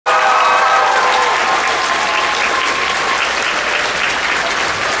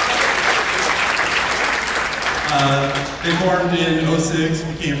They formed in '06,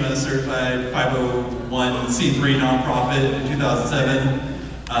 became a certified 501c3 nonprofit in 2007.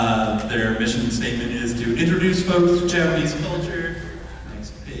 Their mission statement is to introduce folks to Japanese culture.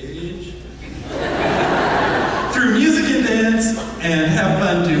 Next page. Through music and dance, and have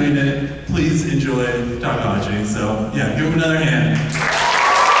fun doing it. Please enjoy Takahashi. So yeah, give him another hand.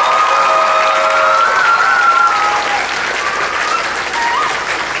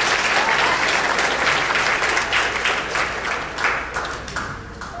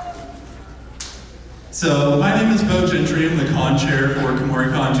 So my name is Beau. I'm the con chair for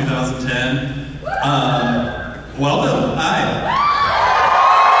Kumoricon 2010. Welcome. Hi.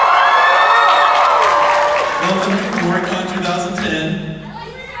 Welcome to Kumoricon 2010.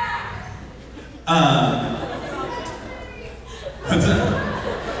 What's that?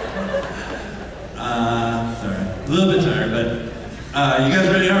 Sorry, a little bit tired, but you guys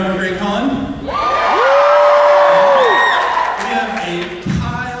ready to have a great con? We have a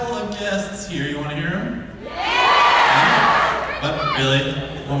pile of guests here. You want to hear them? What? Really?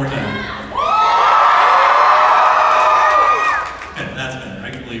 One more time. Okay, that's better. I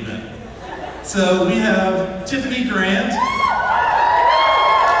can believe that. So we have Tiffany Grant.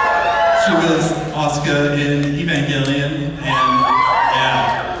 She was Asuka in Evangelion, and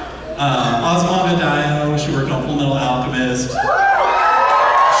yeah, Osmanga Daio. She worked on Full Metal Alchemist.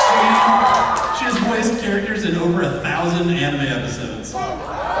 She has voiced characters in over 1,000 anime episodes.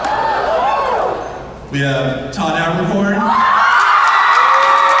 We have Todd Abercorn.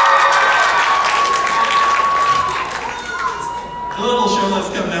 A little show that's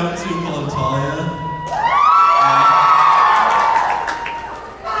coming out soon called Talia.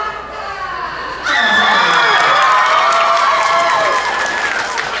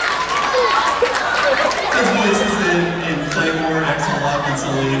 His voice is in Claymore, X-Lock, and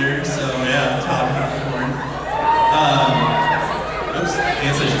Soul Eater, so yeah, Todd Abercorn. Oops, I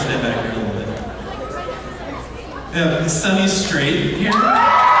guess I should stay back here a little bit. We have Sunny Straight here.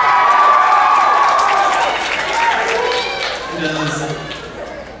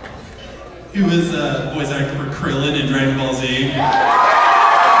 He was voice actor for Krillin in Dragon Ball Z.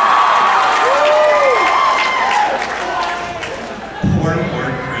 Poor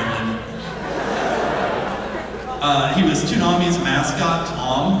Krillin. He was Toonami's mascot,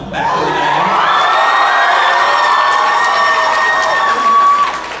 Tom, back in the day.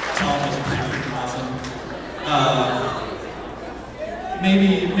 Tom was pretty freaking awesome.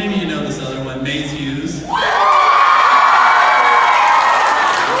 Maybe you know this other one, Maze Hughes.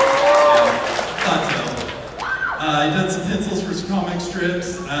 I did some pencils for some comic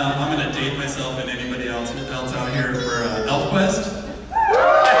strips. I'm going to date myself and anybody else out here for ElfQuest.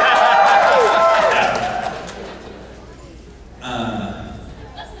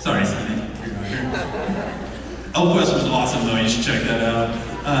 Sorry, Sunny. You're not here. ElfQuest was awesome, though. You should check that out.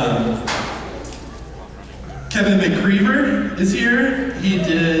 Kevin McCreever is here. He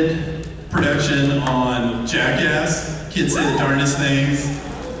did production on Jackass, Kids Say the Darndest Things,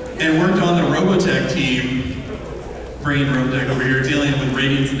 and worked on the Robotech team. Bringing Robotech over here, dealing with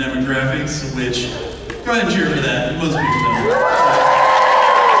ratings and demographics, which, go ahead and cheer for that. Most people know.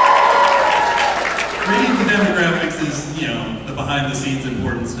 Ratings and demographics is, you know, the behind-the-scenes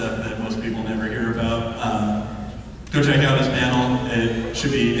important stuff that most people never hear about. Go check out his panel. It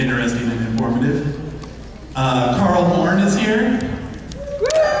should be interesting and informative. Carl Horn is here.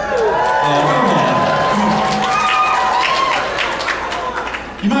 Oh, come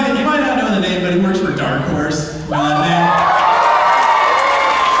on. You might not know the name, but he works for Dark Horse.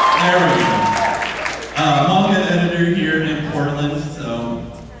 There we go. Manga editor here in Portland, so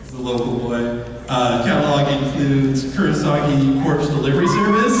he's a local boy. Catalog includes Kurosaki Corpse Delivery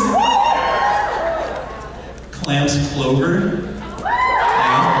Service, Clamps Clover,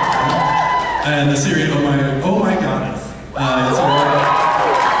 yeah. And the series Oh My Goddess. I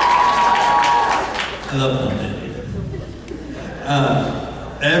love Bill Dendy.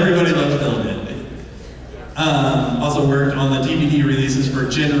 Everybody loves Bill Dendy. Also worked on the DVD releases for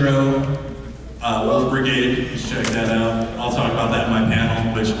Jinro, Wolf Brigade. You should check that out. I'll talk about that in my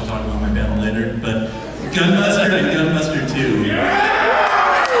panel, which I'll talk about in my panel later. But Gunbuster and Gunbuster 2. We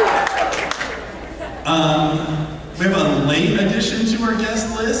have a late addition to our guest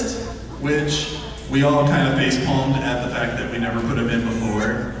list, which we all kind of facepalmed at the fact that we never put him in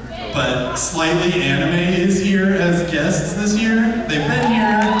before. But Slightly Anime is here as guests this year. They've been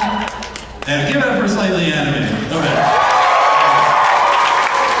here. Yeah, give it up for Slightly Anime. Okay.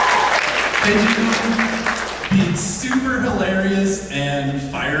 They do the super hilarious and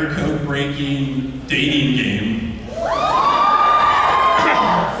fire code breaking dating game.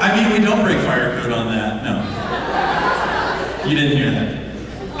 I mean, we don't break fire code on that, no. You didn't hear that.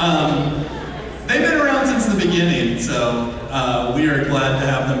 They've been around since the beginning, so we are glad to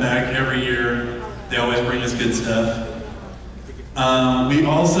have them back every year. They always bring us good stuff. We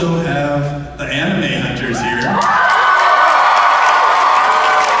also have the anime hunters here.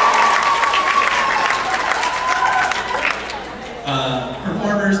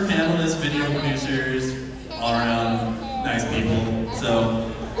 Performers, panelists, video producers, all around nice people.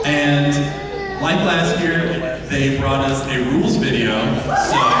 So, and like last year, they brought us a rules video.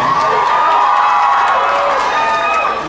 So.